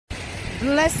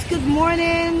Blessed good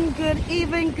morning, good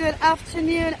evening, good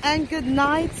afternoon, and good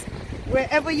night,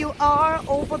 wherever you are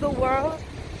over the world.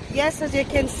 Yes, as you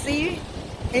can see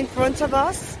in front of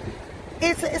us,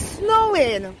 it's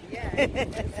snowing.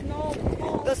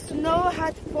 The snow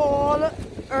had fallen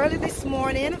early this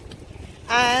morning,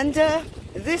 and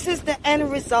this is the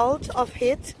end result of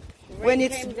it. When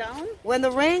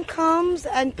the rain comes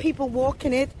and people walk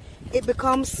in it, it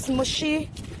becomes smushy.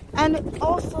 And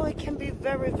also it can be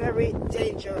very, very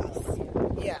dangerous.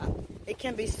 Yeah, it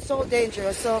can be so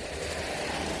dangerous. So,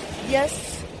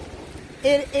 yes,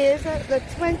 it is the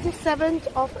 27th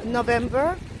of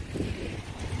November,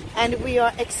 and we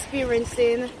are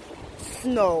experiencing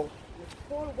snow.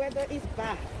 The cold weather is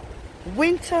back.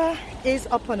 Winter is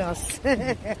upon us.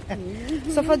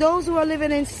 So for those who are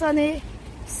living in sunny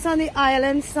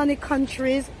islands, sunny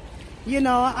countries, you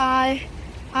know,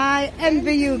 I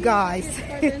envy you guys.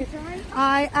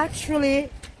 I actually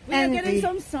envy. We're getting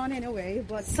some sun anyway,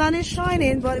 but sun is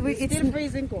shining, but it's still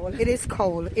freezing cold. It is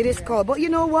cold. It is cold. But you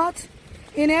know what?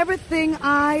 In everything,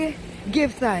 I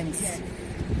give thanks. Yes.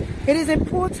 It is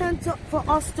important for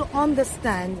us to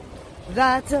understand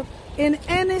that in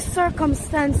any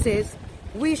circumstances,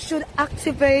 we should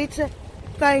activate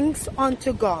thanks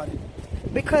unto God.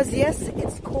 Because yes,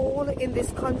 it's cold in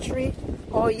this country,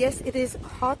 or yes, it is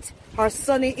hot or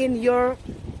sunny in your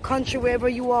country, wherever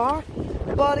you are,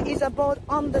 but it's about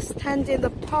understanding the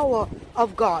power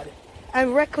of God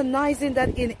and recognizing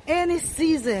that in any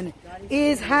season,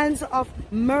 His hands of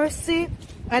mercy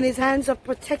and His hands of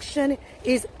protection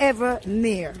is ever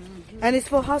near. And it's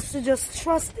for us to just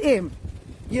trust Him,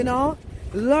 you know,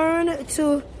 learn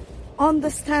to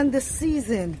understand the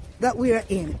season that we are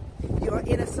in. You're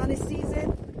in a sunny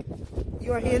season.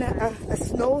 You're in a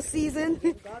snow season.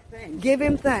 Give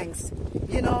Him thanks,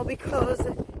 you know, because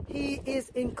He is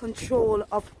in control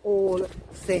of all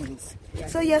things.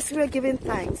 Yes. So yes, we're giving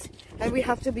thanks, and we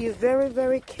have to be very,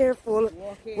 very careful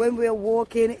when we're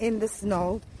walking in the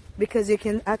snow, because you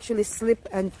can actually slip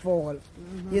and fall,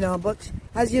 you know. But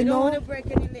as you know, don't want to break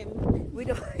any limb. We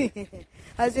don't.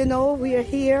 As you know, we are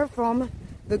here from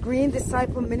the Green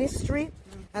Disciple Ministry.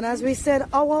 And as we said,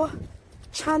 our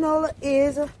channel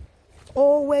is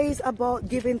always about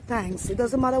giving thanks. It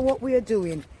doesn't matter what we are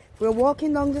doing. We're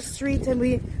walking down the street and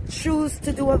we choose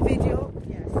to do a video.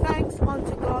 Yes. Thanks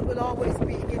unto God will always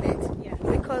be in it. Yes.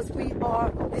 Because we are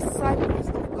disciples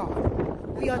of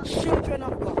God. We are children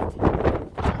of God.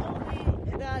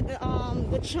 Not only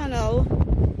the channel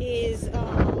is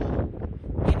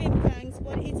giving thanks,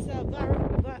 but it's a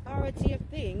variety of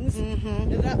things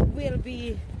that will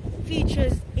be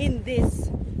features in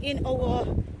our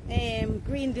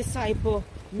Green Disciple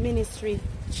Ministry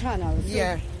channel. So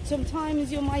yeah.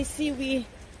 Sometimes you might see we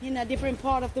in a different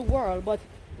part of the world, but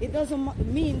it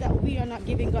doesn't mean that we are not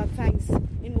giving God thanks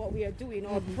in what we are doing,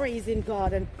 or praising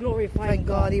God and glorifying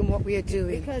God in what we are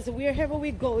doing. Because wherever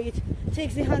we go, it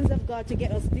takes the hands of God to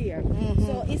get us there.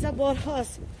 So it's about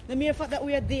us. The mere fact that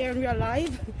we are there and we are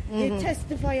alive, it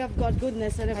testifies of God's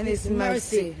goodness and of His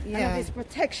mercy and of His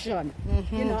protection.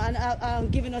 You know,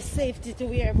 and giving us safety to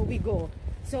wherever we go.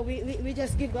 So we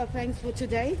just give God thanks for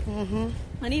today.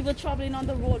 And even traveling on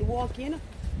the road, walking,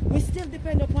 we still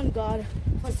depend upon God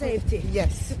for safety.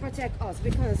 Yes. To protect us,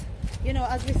 because, you know,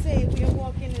 as we say, we are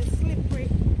walking in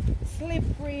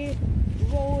slippery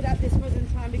road at this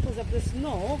present time because of the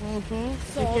snow.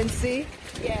 So you can see,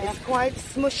 it's quite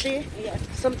smushy. Yes.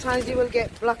 Sometimes you will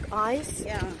get black ice.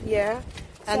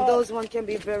 And so, those ones can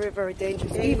be very, very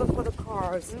dangerous. Even for the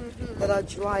cars that are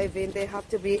driving, they have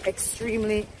to be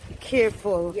extremely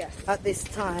careful at this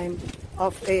time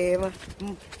of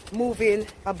moving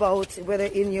about, whether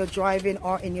in your driving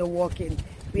or in your walking.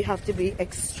 We have to be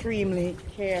extremely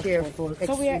careful.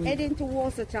 So we are heading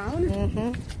towards the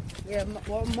town. Yeah,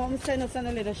 Mom sent us on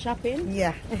a little shopping.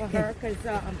 Yeah. For her, because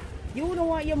you don't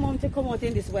want your mom to come out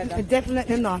in this weather.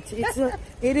 Definitely not.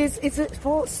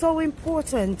 It's so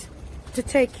important to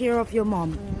take care of your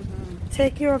mom.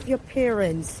 Take care of your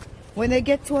parents. When they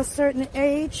get to a certain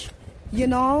age, you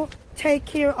know, take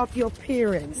care of your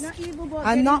parents.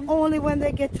 Not only when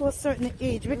they get to a certain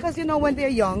age, because you know, when they're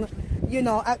young, you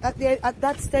know, at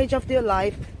that stage of their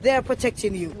life, they're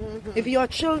protecting you. If you're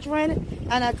children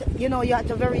and you're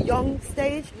at a very young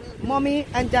stage, mommy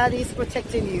and daddy is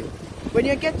protecting you. When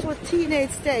you get to a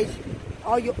teenage stage,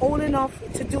 are you old enough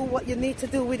to do what you need to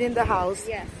do within the house?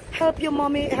 Yes. Help your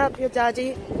mommy, help your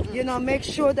daddy. You know, make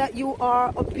sure that you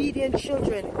are obedient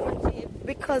children,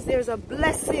 because there's a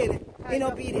blessing in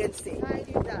obedience. I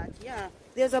do that, yeah.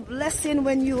 There's a blessing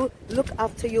when you look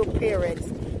after your parents.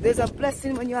 There's a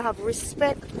blessing when you have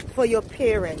respect for your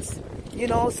parents. You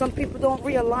know, some people don't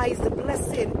realize the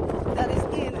blessing that is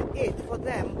in it for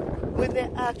them when they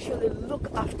actually look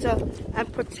after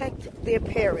and protect their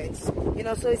parents. You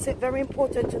know, so it's very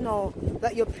important to know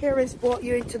that your parents brought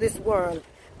you into this world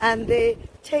and they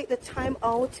take the time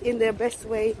out in their best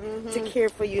way to care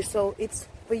for you. So it's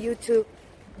for you to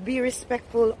be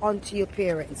respectful unto your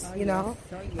parents, you know,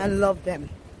 and love them.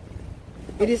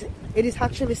 It is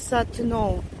actually sad to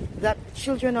know that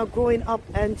children are growing up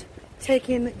and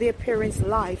taking their parents'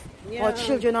 life, or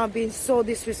children are being so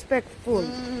disrespectful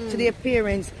to their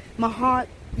parents. My heart,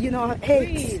 you know,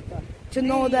 aches to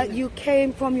know that you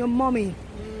came from your mommy,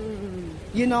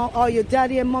 you know, or your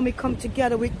daddy and mommy come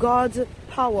together with God's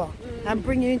power and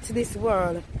bring you into this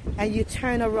world, and you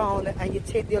turn around and you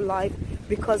take their life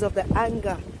because of the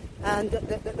anger and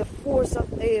the force of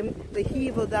the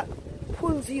evil that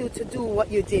pulls you to do what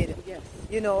you did.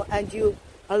 You know, and you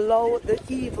allow the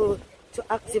evil to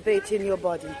activate in your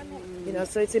body. You know,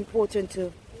 so it's important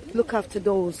to look after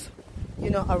those, you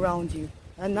know, around you,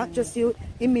 and not just your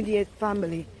immediate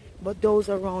family, but those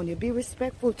around you. Be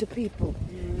respectful to people.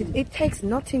 It takes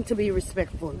nothing to be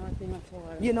respectful. Nothing at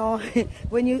all. You know,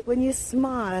 when you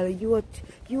smile,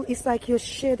 it's like you're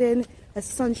shedding a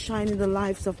sunshine in the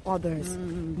lives of others.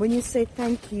 When you say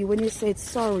thank you, when you say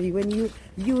sorry, when you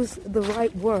use the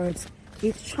right words,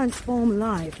 it transforms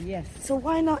life. Yes. So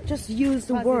why not just use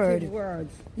the Positive word?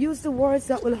 words. Use the words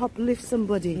that will uplift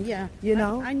somebody. Yeah. You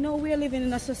know? I know we're living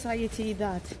in a society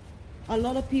that a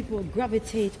lot of people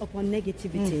gravitate upon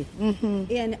negativity.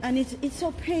 And it's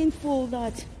so painful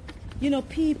that, you know,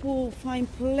 people find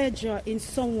pleasure in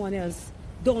someone else's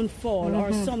downfall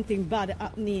or something bad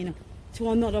happening to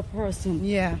another person.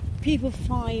 Yeah. People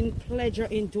find pleasure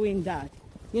in doing that.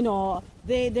 You know,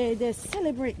 they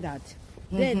celebrate that.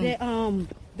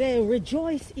 They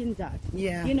rejoice in that.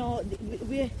 Yeah. You know,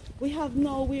 we have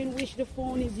now in which the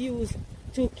phone is used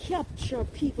to capture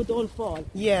people downfall.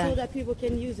 Yeah. So that people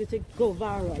can use it to go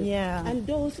viral. Yeah. And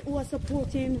those who are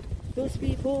supporting those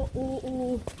people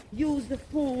who use the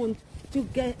phone to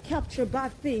capture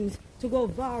bad things to go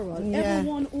viral. Yeah.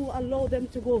 Everyone who allow them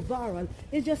to go viral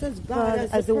is just as bad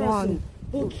as the person one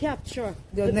who capture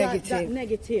the negative. That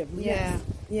negative. Yeah. Yes.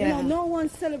 Yeah. You know, no one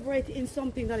celebrates in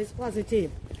something that is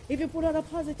positive. If you put out a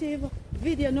positive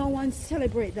video, no one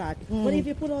celebrate that. But if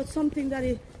you put out something that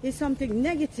is something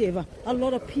negative, a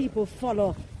lot of people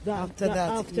follow that after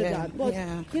that. But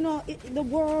you know, the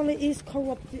world is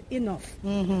corrupt enough,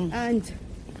 and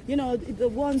you know, the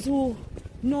ones who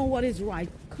know what is right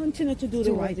continue to do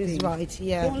the right thing. Right,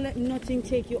 yeah. Don't let nothing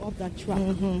take you off that track.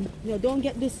 You know, don't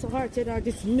get disheartened or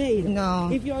dismayed. No.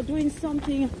 If you're doing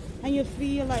something and you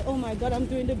feel like, oh my God, I'm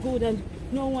doing the good, and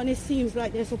no one, it seems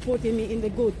like they're supporting me in the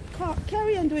good,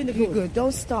 carry on doing the good. Good.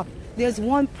 Don't stop. There's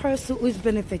one person who's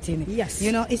benefiting. Yes.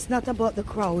 You know, it's not about the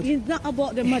crowd. It's not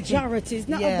about the majority. It's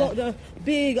not about the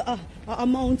big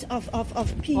amount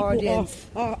of people audience.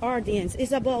 or audience.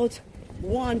 It's about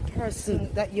one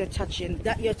person that you're touching.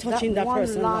 That one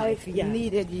person's life.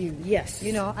 needed you. Yes.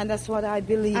 You know, and that's what I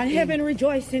believe. And heaven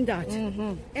rejoice in that.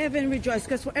 Heaven rejoice,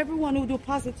 because for everyone who do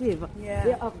positive,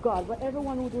 they of God. But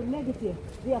everyone who do negative,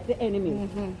 they of the enemy.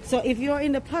 So if you're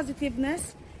in the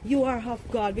positiveness, you are of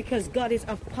God, because God is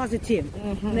of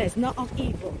positiveness, not of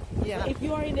evil. Yeah. But if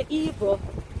you are in the evil,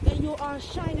 then you are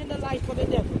shining the light for the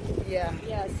devil. Yeah.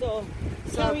 Yeah. So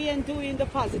carry on doing the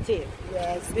positive.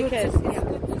 Yes. Because it's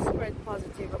good to spread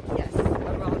positive. Yes.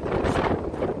 Around us.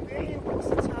 We're here in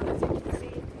Houston, as you can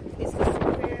see. It's the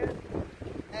square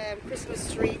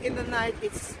Christmas tree. In the night,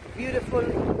 it's beautiful,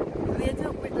 lit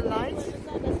up with the lights.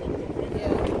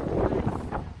 Yeah.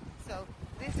 So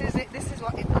this is it. This is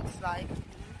what it looks like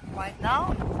right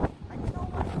now. And you know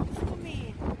what comes to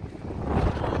me?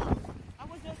 I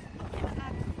was just looking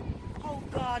at how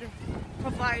God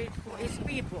provides for His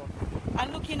people,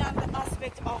 and looking at the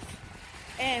aspect of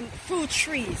fruit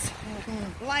trees.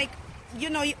 Like, you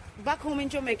know, back home in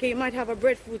Jamaica, you might have a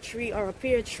breadfruit tree or a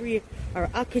pear tree or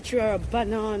an apple tree or a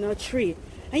banana tree,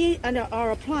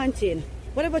 or a plantain.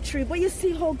 Whatever tree, but you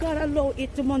see how God allow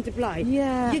it to multiply.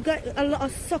 Yeah. You got a lot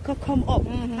of sucker come up,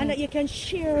 and that you can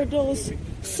share those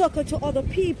sucker to other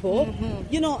people,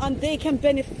 you know, and they can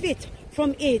benefit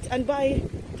from it. And by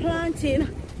planting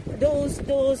those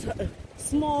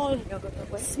small,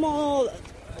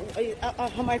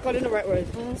 how am I calling the right word?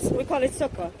 We call it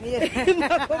sucker. Yeah.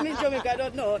 Back home in Jamaica, I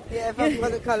don't know. Yeah, if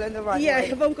I'm calling the right word. Yeah,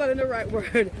 if I'm calling the right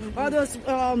word. Or those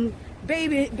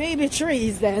baby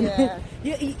trees then.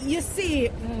 Yeah. you see,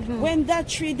 when that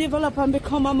tree develop and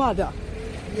become a mother,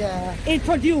 Yeah. it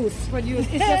produce. Produce.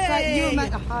 It's just like you,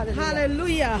 man. Hallelujah.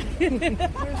 Hallelujah.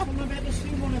 First time I've ever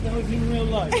seen one of those in real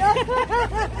life.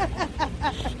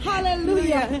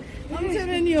 Hallelujah. I'm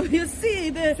telling you, you see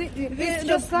It's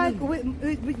just like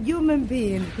with human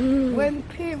being.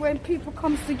 When people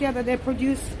comes together, they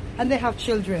produce and they have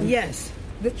children. yes.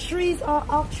 The trees are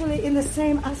actually in the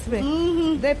same aspect.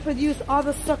 They produce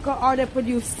either sucker or they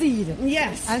produce seed.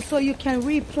 Yes. And so you can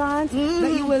replant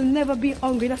that you will never be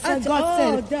hungry. That's what At God all,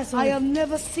 said. that's I right. have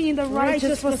never seen the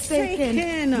righteous Righteous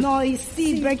forsaken. nor his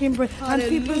seed begging bread. And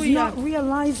people's Hallelujah. not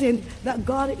realizing that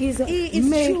God is He is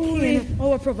truly making.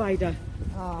 our provider.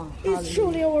 Oh, He's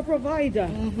truly our provider.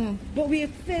 But we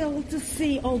fail to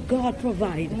see how God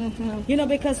provide. You know,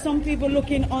 because some people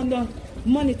looking on the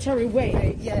monetary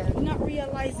way, Yeah. not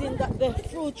realizing that the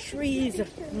fruit trees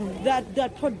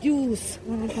that produce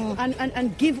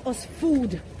and give us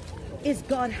food is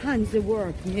God's hands at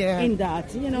work Yeah. in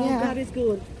that. You know, Yeah. God is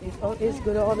good. It's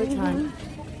good all the time.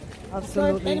 So if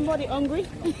Absolutely. anybody hungry,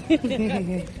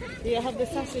 you have the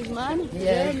sausage man,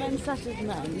 Yeah. German sausage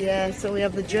man. Yeah, so we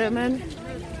have the German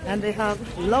and they have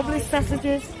lovely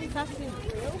sausages. Sausage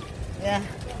grill. Yeah,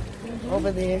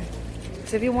 over there.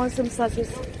 So if you want some sausages,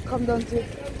 come down to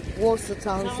Warsaw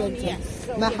Town Centre. yes.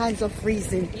 My hands are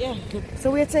freezing. Yeah.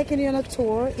 So we're taking you on a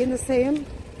tour in the same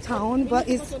town, but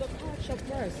Go it's to the car shop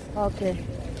first. okay.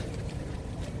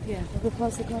 Yeah. We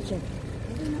pass the car check.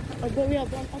 But we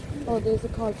have one up Oh, there's a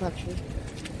car factory.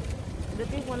 the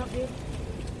big one up there.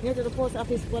 Near to the post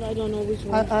office, but I don't know which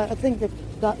one. I think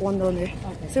that one down there.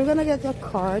 Okay. So we're gonna get a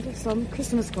card, some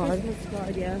Christmas card. Christmas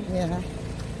card, yeah. Yeah.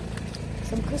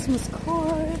 Some Christmas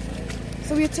card.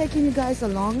 So we're taking you guys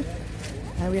along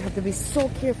and we have to be so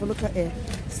careful. Look at it.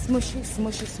 Smushy,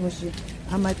 smushy, smushy.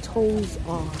 And my toes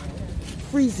are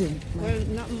freezing. Well,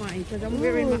 not mine, because I'm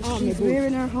wearing my Oh, army she's boot.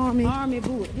 wearing her army. Army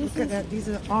boot. Look at that. These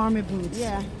are army boots.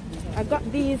 Yeah. I got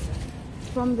these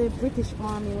from the British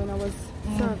Army when I was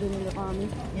serving in the army.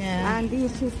 Yeah. And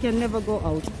these shoes can never go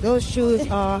out. Those shoes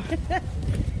are,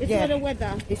 It's Yeah. for the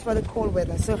weather. it's for the cold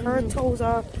weather. So her toes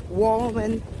are warm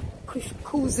and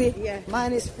cozy. Yeah.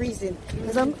 Mine is freezing.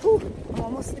 Because I'm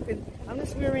almost slipping. I'm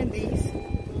just wearing these.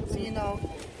 So you know.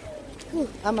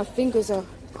 And my fingers are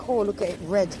cold. Look at it,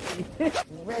 red.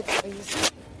 Red,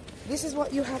 please. This is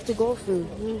what you have to go through.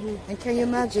 And can you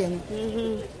imagine,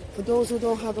 for those who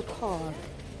don't have a car,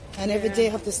 and every day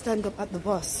have to stand up at the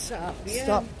bus,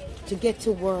 stop to get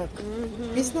to work.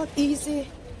 It's not easy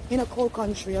in a cold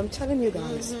country, I'm telling you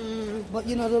guys. But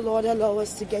you know, the Lord allow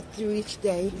us to get through each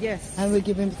day. Yes. And we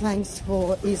give him thanks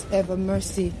for his ever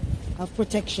mercy of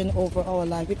protection over our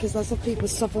life. Because lots of people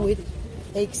suffer with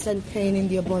aches and pain in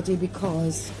their body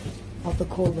because of the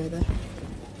cold weather.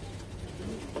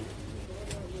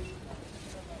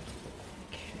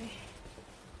 Okay.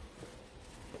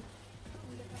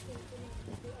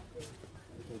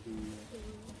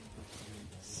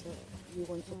 So you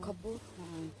want a couple?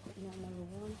 Number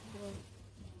one for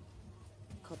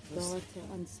Couples. daughter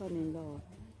and son-in-law.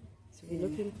 So we're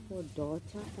looking for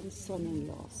daughter and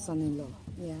son-in-law. Son-in-law.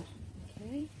 Yeah.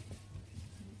 Okay.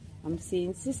 I'm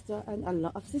seeing sister and a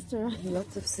lot of sister.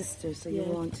 Lots of sisters. So Yeah.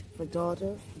 you want for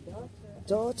daughter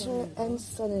and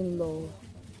son-in-law.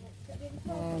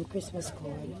 Christmas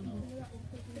card.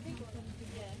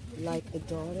 Like a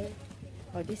daughter.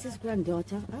 Oh, this is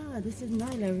granddaughter. Ah, this is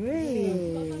Nyla Ray.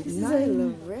 Hey, This is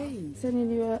Nyla Ray. Sending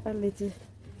you a little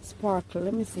sparkle.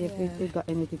 Let me see if we got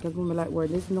anything. Because mommy like word.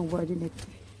 There's no word in it.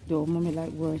 Though mommy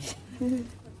like word.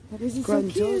 But this is so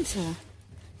cute. Granddaughter.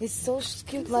 It's so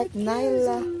cute, like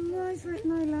Nyla. Nice like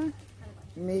Nyla.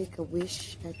 Make a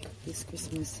wish at this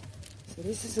Christmas. So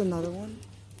this is another one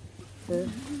for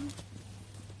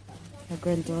a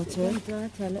granddaughter.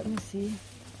 Granddaughter, let me see.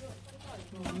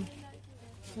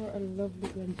 For a lovely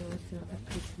granddaughter at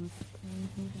Christmas.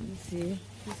 Let me see.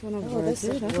 This one of Oh, words.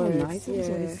 that's That's words, one nice. That's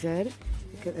what yeah. it said.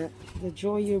 Look at that. The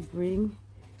joy you bring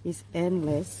is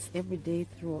endless every day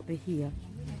throughout the year.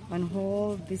 And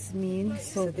all this means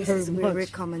so, So this very is where we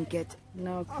much. come and get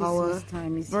Now our Christmas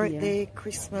time is birthday, here.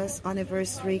 Christmas,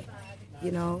 anniversary.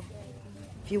 You know,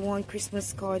 if you want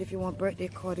Christmas card, if you want birthday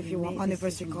card, if you want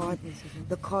anniversary card,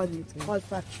 the card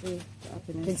factory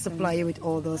can supply you with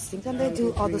all those things, and they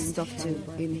do other stuff too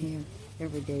in here.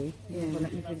 Every day. Yeah. But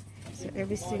let me put it- so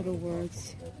every single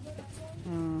words,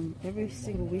 every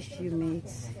single wish you make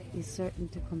is certain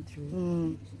to come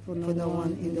true. For For no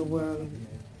one in the world,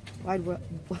 wide world,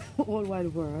 all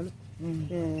wide world.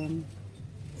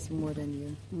 it's more than you.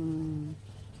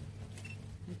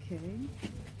 Okay.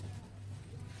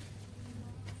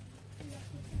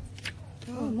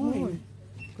 Oh, more.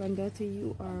 Granddaughter,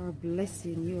 you are a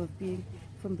blessing. You have been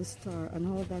from the star, and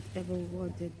all that ever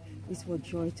wanted is for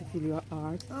joy to fill your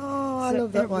heart. Oh, I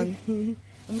love that one. Let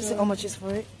me see how much is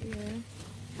for it. Yeah.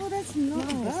 Oh, that's not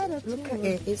bad at Look all. at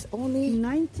it. It's only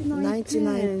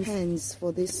 99 pence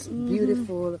for this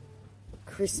beautiful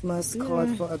Christmas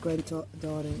card for a granddaughter.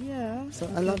 Yeah. So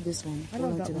I love this one. I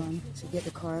love that one. So you get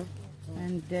the card.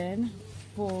 And then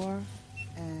for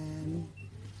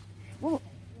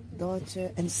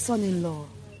Daughter and son-in-law.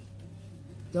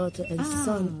 Daughter and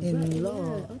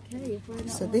son-in-law. okay.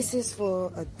 So this is for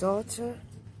a daughter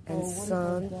and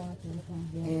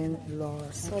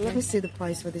son-in-law. So let me see the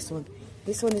price for this one.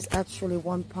 This one is actually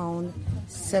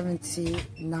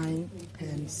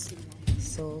 £1.79.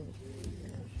 So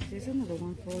there's another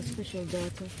one for a special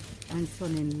daughter and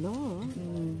son-in-law.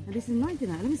 And this is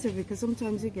 99. Let me see, because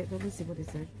sometimes you get, let me see what it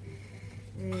said.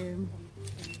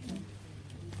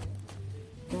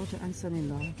 Daughter and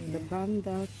son-in-law. The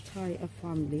Banda Thai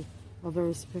family, a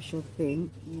very special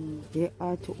thing. They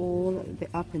are to all the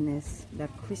happiness that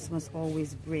Christmas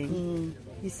always brings.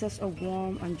 It's such a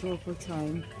warm and joyful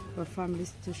time for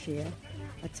families to share,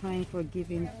 a time for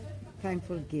giving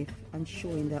thankful gift and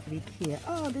showing that we care.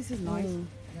 Oh, this is nice.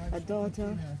 A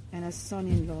daughter and a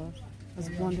son-in-law as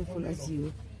wonderful as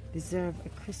you deserve a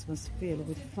Christmas filled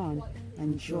with fun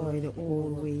and joy the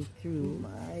whole way through.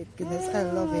 my goodness, I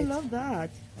love it. I love that.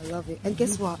 I love it. And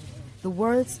guess what? The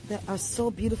words that are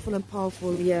so beautiful and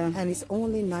powerful. Yeah. And it's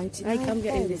only 99 I'm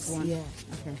getting pence. this one. Yeah.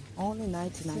 Okay. Only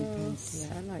 99 pence.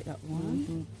 Yeah, I like that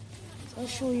one. So I'll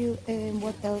show you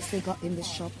what else they got in the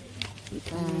shop. To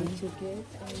get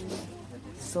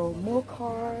So more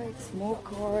cards.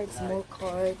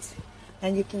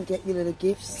 And you can get your little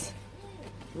gifts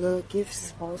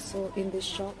also in this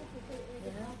shop.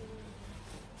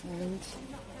 And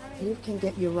you can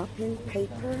get your wrapping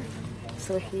paper.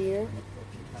 So here,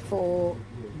 for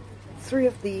 3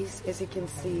 of these, as you can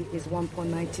see, is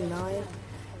 £1.99,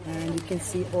 and you can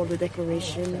see all the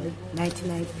decoration,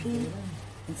 99p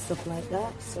and stuff like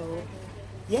that. So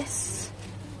yes,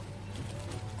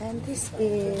 and this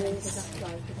is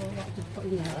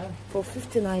for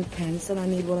 59 pence, and I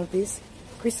need one of these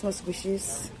Christmas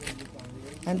wishes.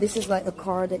 And this is like a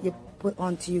card that you put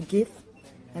onto your gift,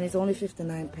 and it's only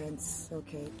 59 pence.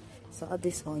 Okay, so add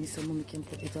this on so mommy can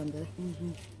put it on the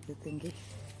thingy.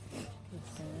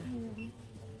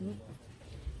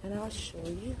 And I'll show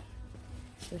you.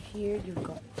 So here you've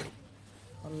got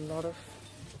a lot of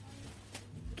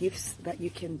gifts that you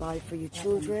can buy for your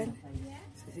children.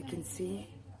 So as you can see,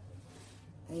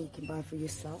 and you can buy for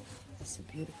yourself. That's so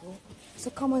beautiful.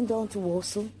 So come on down to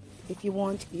Warsaw. If you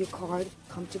want your card,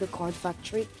 come to the card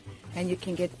factory, and you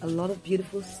can get a lot of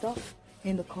beautiful stuff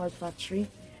in the card factory.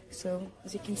 So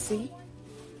as you can see,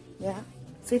 yeah.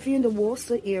 So if you're in the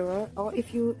Warsaw area, or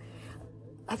if you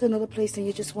at another place and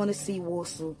you just want to see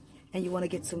Warsaw and you want to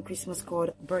get some Christmas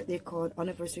card, birthday card,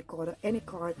 anniversary card, or any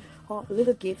card, or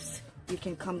little gifts, you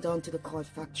can come down to the card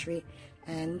factory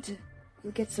and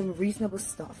you'll get some reasonable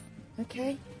stuff.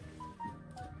 Okay,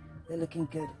 they're looking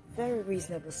good, very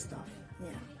reasonable stuff.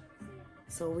 Yeah.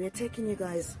 So we are taking you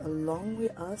guys along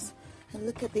with us, and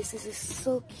look at this. This is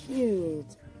so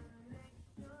cute.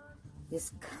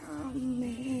 It's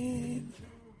coming.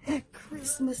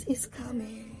 Christmas is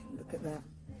coming. Look at that.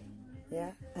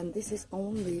 Yeah, and this is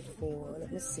only for,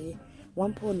 let me see,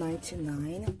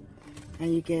 £1.99,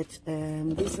 and you get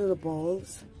these little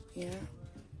balls. Yeah,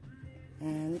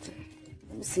 and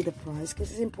let me see the price,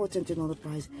 because it's important to know the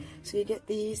price. So you get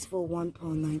these for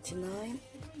 £1.99.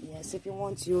 Yes, if you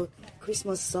want your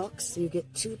Christmas socks, you get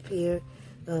 2 pair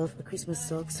of Christmas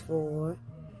socks for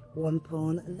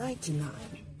 £1.99.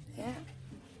 Yeah,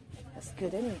 that's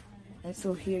good, isn't it? And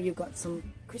so here you got some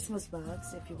Christmas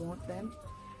bags if you want them,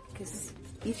 because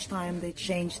each time they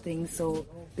change things. So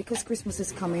because Christmas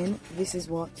is coming, this is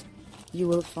what you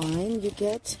will find. You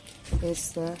get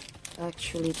is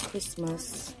actually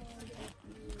Christmas.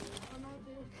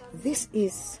 This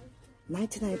is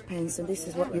 99 pence, and this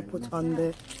is what you put on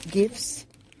the gifts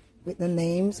with the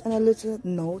names and a little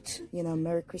note, you know,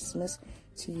 Merry Christmas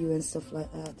to you and stuff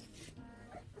like that.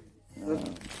 Yeah.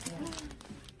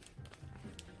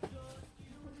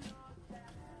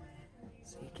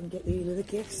 So you can get the little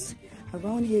gifts.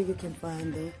 Around here you can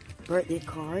find the birthday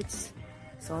cards.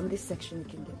 So on this section you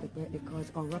can get the birthday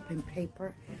cards, or wrapping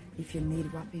paper if you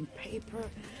need wrapping paper,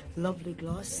 lovely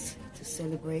gloss to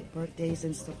celebrate birthdays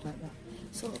and stuff like that.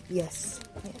 So yes,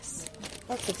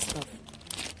 lots of stuff.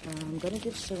 I'm gonna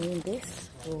give Shireen this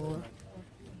for,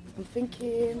 I'm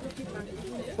thinking,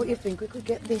 what do you think? We could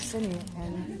get this in it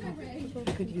and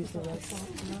we could use the rest.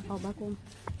 back home.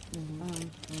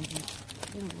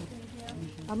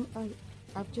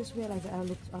 I've just realized that I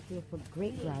looked up here for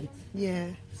great grand. Yeah.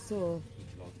 So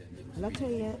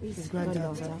Latoya is His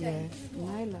granddaughter, granddaughter. yeah.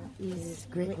 Nyla is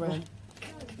Great grand.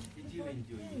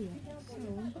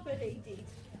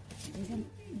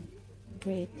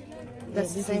 Great. That's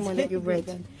the this same is one that you great read.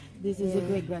 grand. This is a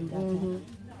great granddaughter. Mhm.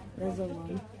 There's a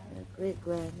one. Great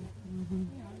grand.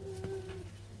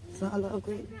 So a lot of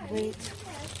great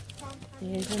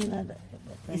Here's another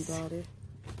granddaughter.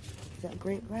 Is that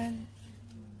great grand?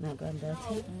 no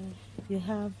granddaughter. You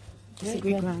have It's a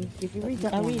great grand. If you read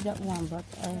that I one. read that one, but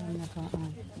I am not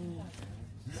on.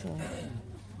 So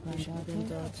granddaughter.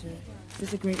 Granddaughter. This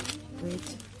is a great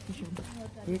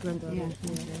granddaughter. Yeah.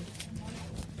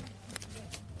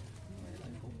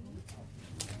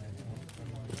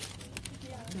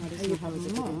 Now this you one have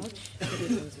put it much.